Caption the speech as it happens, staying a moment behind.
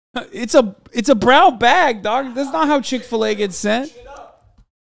It's a brown bag, dog. That's not how Chick-fil-A gets sent.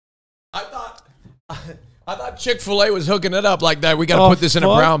 I thought Chick-fil-A was hooking it up like that. We got to put this in a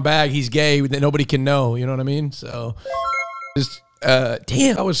brown bag. He's gay that nobody can know. You know what I mean? So, just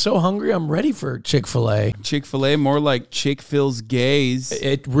damn, I was so hungry. I'm ready for Chick-fil-A. Chick-fil-A, more like Chick fills gays.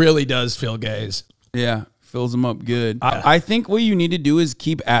 It really does fill gays. Yeah, fills them up good. I think what you need to do is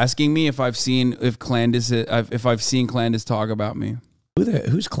keep asking me if I've seen Clandis talk about me.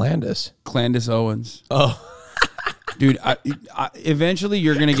 Who's Clandis? Clandis Owens. Oh. Dude, eventually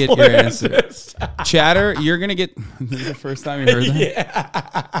you're going to get your answer. Chatter, you're going to get... This is the first time you heard that?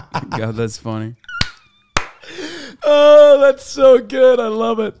 Yeah. God, that's funny. Oh, that's so good. I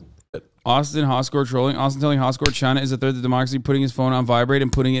love it. Austin Hoscore trolling. Austin telling Hoscore China is a threat to democracy, putting his phone on vibrate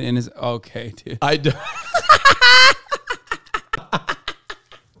and putting it in his... Okay, dude. I do.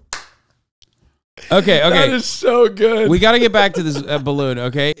 Okay. That is so good. We got to get back to this balloon,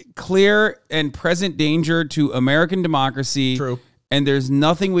 okay? Clear and present danger to American democracy. True. And there's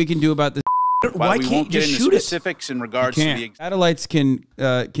nothing we can do about this. Why can't you just shoot specifics in regards to the... Satellites can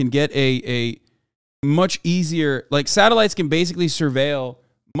get a much easier... Like, satellites can basically surveil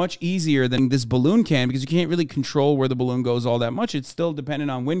much easier than this balloon can because you can't really control where the balloon goes all that much. It's still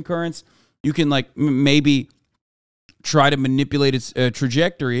dependent on wind currents. You can, like, maybe try to manipulate its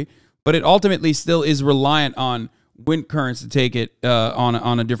trajectory, but it ultimately still is reliant on wind currents to take it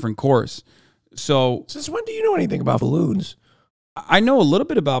on a different course. So, since when do you know anything about balloons? I know a little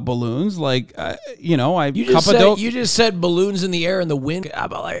bit about balloons. Like, you just said balloons in the air and the wind. I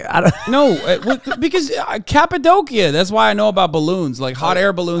don't No, because Cappadocia. That's why I know about balloons. Like hot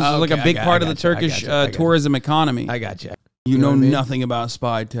air balloons is like a big part of the Turkish tourism economy. I got you. You know nothing about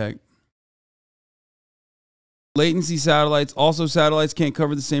spy tech. Latency satellites. Also, satellites can't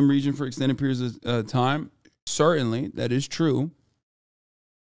cover the same region for extended periods of time. Certainly, that is true.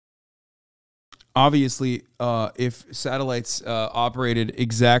 Obviously, if satellites operated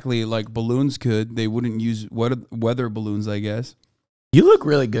exactly like balloons could, they wouldn't use weather balloons, I guess. You look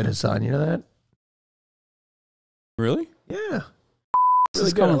really good, Hassan. You know that? Really? Yeah.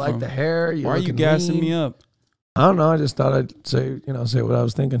 Really good. I like the hair. Why are you gassing me up? I don't know. I just thought I'd say what I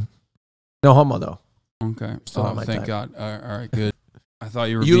was thinking. No homo, though. Okay. Thank God. All right, good. I thought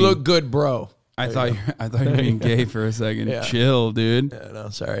you were. You look good, bro. I thought you were being gay for a second. Yeah. Chill, dude. Yeah, no,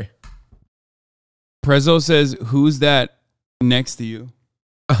 sorry. Prezzo says, "Who's that next to you?"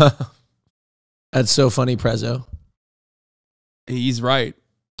 That's so funny, Prezzo. He's right.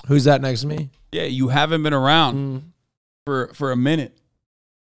 Who's that next to me? Yeah, you haven't been around for a minute.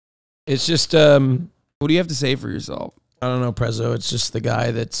 It's just what do you have to say for yourself? I don't know, Prezzo. It's just the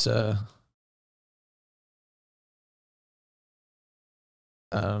guy that's I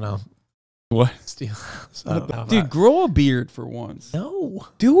don't know. What? Dude, grow a beard for once. No.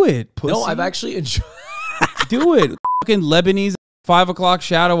 Do it, pussy. No, I've actually enjoyed. Do it. Fucking Lebanese 5 o'clock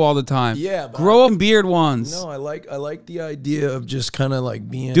shadow all the time. Yeah. Grow a beard once. No, I like the idea of just kind of like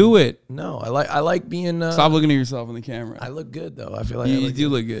being. Do it. No, I like being. Stop looking at yourself in the camera. I look good though. I feel like you do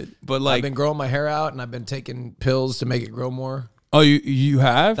look good. But like, I've been growing my hair out and I've been taking pills to make it grow more. Oh, you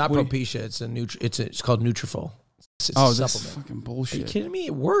have? Not Propecia. It's called Nutrafol. It's a that's fucking bullshit. Are you kidding me?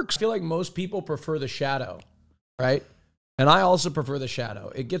 It works. I feel like most people prefer the shadow, right? And I also prefer the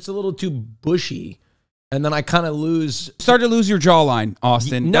shadow. It gets a little too bushy, and then I kind of start to lose your jawline,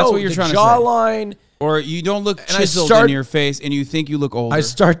 Austin. No, that's what you're trying to say. Jawline, or you don't look chiseled in your face, and you think you look older. I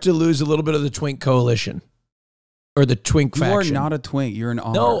start to lose a little bit of the twink coalition, or the twink faction. You are not a twink. You're an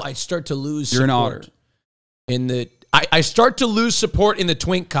otter. No, I start to lose. You're an otter. I start to lose support in the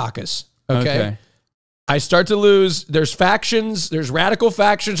twink caucus. Okay. I start to lose. There's factions. There's radical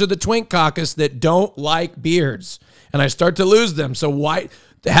factions of the twink caucus that don't like beards, and I start to lose them. So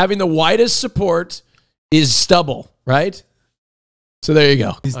having the widest support is stubble, right? So there you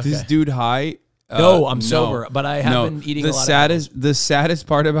go. Is this dude high? No, I'm sober, but I have been eating a lot of The saddest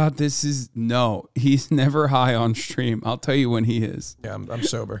part about this is he's never high on stream. I'll tell you when he is. Yeah, I'm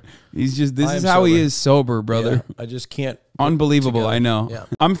sober. This is how he is sober, brother. Yeah, I just can't. Unbelievable, I know. Yeah.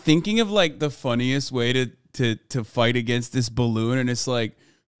 I'm thinking of like the funniest way to fight against this balloon, and it's like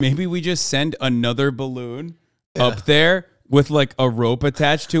maybe we just send another balloon up there with like a rope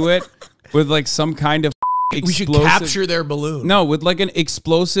attached to it with like some kind of we should capture their balloon. No, with like an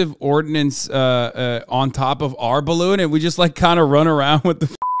explosive ordnance on top of our balloon, and we just like kind of run around with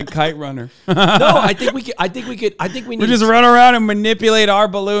the kite runner. No, I think we need. We just run around and manipulate our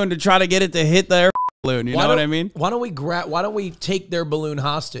balloon to try to get it to hit their balloon. You know what I mean? Why don't we take their balloon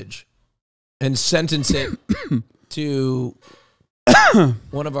hostage and sentence it to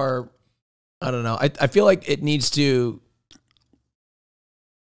one of our? I don't know. I feel like it needs to.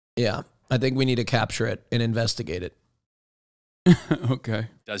 Yeah, I think we need to capture it and investigate it. Okay.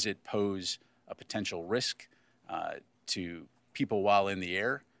 Does it pose a potential risk to people while in the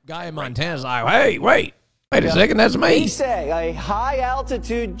air? Guy in Montana's like, hey, wait a second, that's me. They say a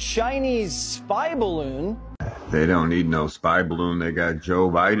high-altitude Chinese spy balloon. They don't need no spy balloon. They got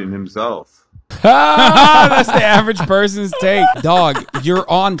Joe Biden himself. That's the average person's take. Dog, you're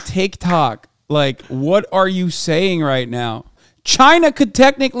on TikTok. Like, what are you saying right now? China could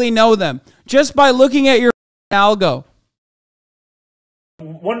technically know them just by looking at your algo.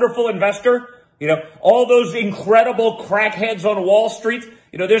 Wonderful investor. You know, all those incredible crackheads on Wall Street.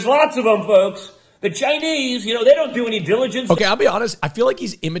 You know, there's lots of them, folks. The Chinese, you know, they don't do any diligence. Okay, I'll be honest. I feel like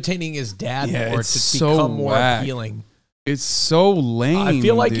he's imitating his dad more to become more appealing. It's so lame. I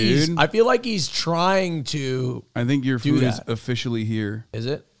feel like dude. he's trying to. I think your food is officially here. Is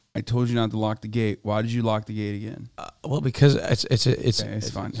it? I told you not to lock the gate. Why did you lock the gate again? Well, because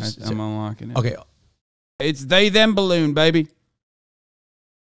it's fine. I'm unlocking it. Okay, it's they them balloon, baby.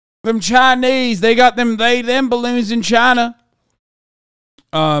 Them Chinese, they got them them balloons in China.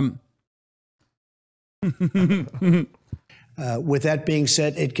 With that being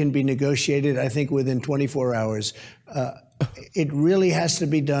said, it can be negotiated, I think, within 24 hours. It really has to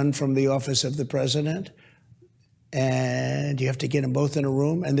be done from the office of the president. And you have to get them both in a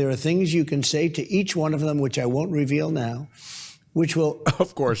room. And there are things you can say to each one of them, which I won't reveal now, which will,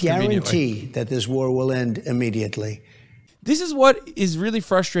 of course, guarantee that this war will end immediately. This is what is really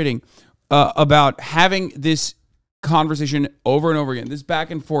frustrating about having this conversation over and over again. This back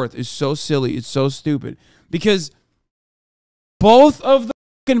and forth is so silly. It's so stupid because both of the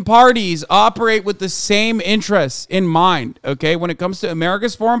fucking parties operate with the same interests in mind. Okay, when it comes to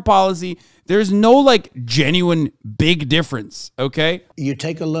America's foreign policy, there's no like genuine big difference. Okay, you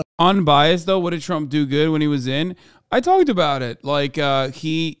take a look. Unbiased though, what did Trump do good when he was in? I talked about it. Like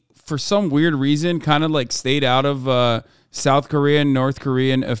he, for some weird reason, kind of like stayed out of South Korean, North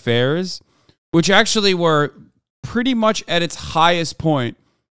Korean affairs, which actually were pretty much at its highest point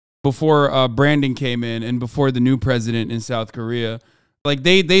before Brandon came in and before the new president in South Korea. Like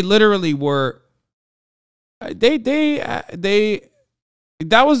they literally were, that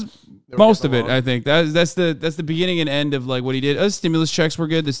was most of it. I think that's the beginning and end of like what he did. Stimulus checks were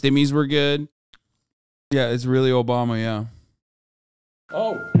good. The stimmies were good. Yeah, it's really Obama. Yeah.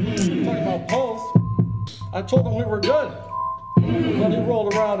 Oh, talking about polls. I told him we were good. But he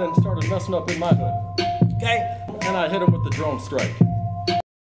rolled around and started messing up in my hood. Okay. And I hit him with the drone strike.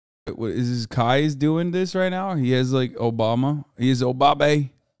 What is this? Kai's doing this right now? He has like Obama. He is Obabe.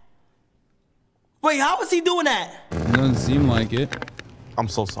 Wait, how was he doing that? It doesn't seem like it. I'm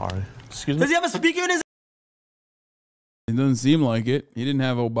so sorry. Excuse me? Does he have a speaker in his? It doesn't seem like it. He didn't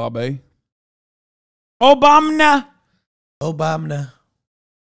have Obabe. Obama. Obama.